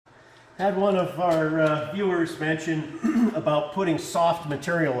Had one of our viewers mention about putting soft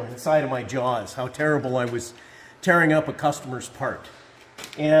material inside of my jaws, how terrible I was tearing up a customer's part.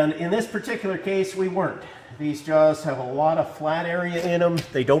 And in this particular case, we weren't. These jaws have a lot of flat area in them.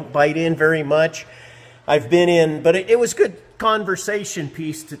 They don't bite in very much. I've been in, but it was good conversation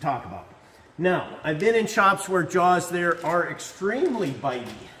piece to talk about. Now, I've been in shops where jaws there are extremely bitey.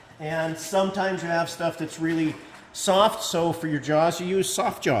 And sometimes you have stuff that's really soft, so for your jaws you use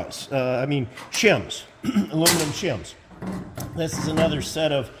soft jaws. Shims, aluminum shims. This is another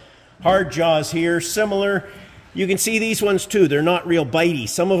set of hard jaws here, similar. You can see these ones too, they're not real bitey.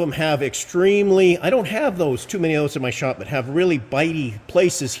 Some of them have extremely, I don't have those, too many of those in my shop, but have really bitey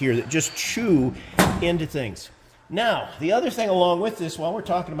places here that just chew into things. Now, the other thing along with this, while we're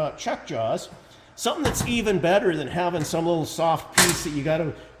talking about chuck jaws, something that's even better than having some little soft piece that you got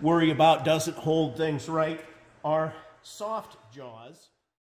to worry about doesn't hold things right are soft jaws.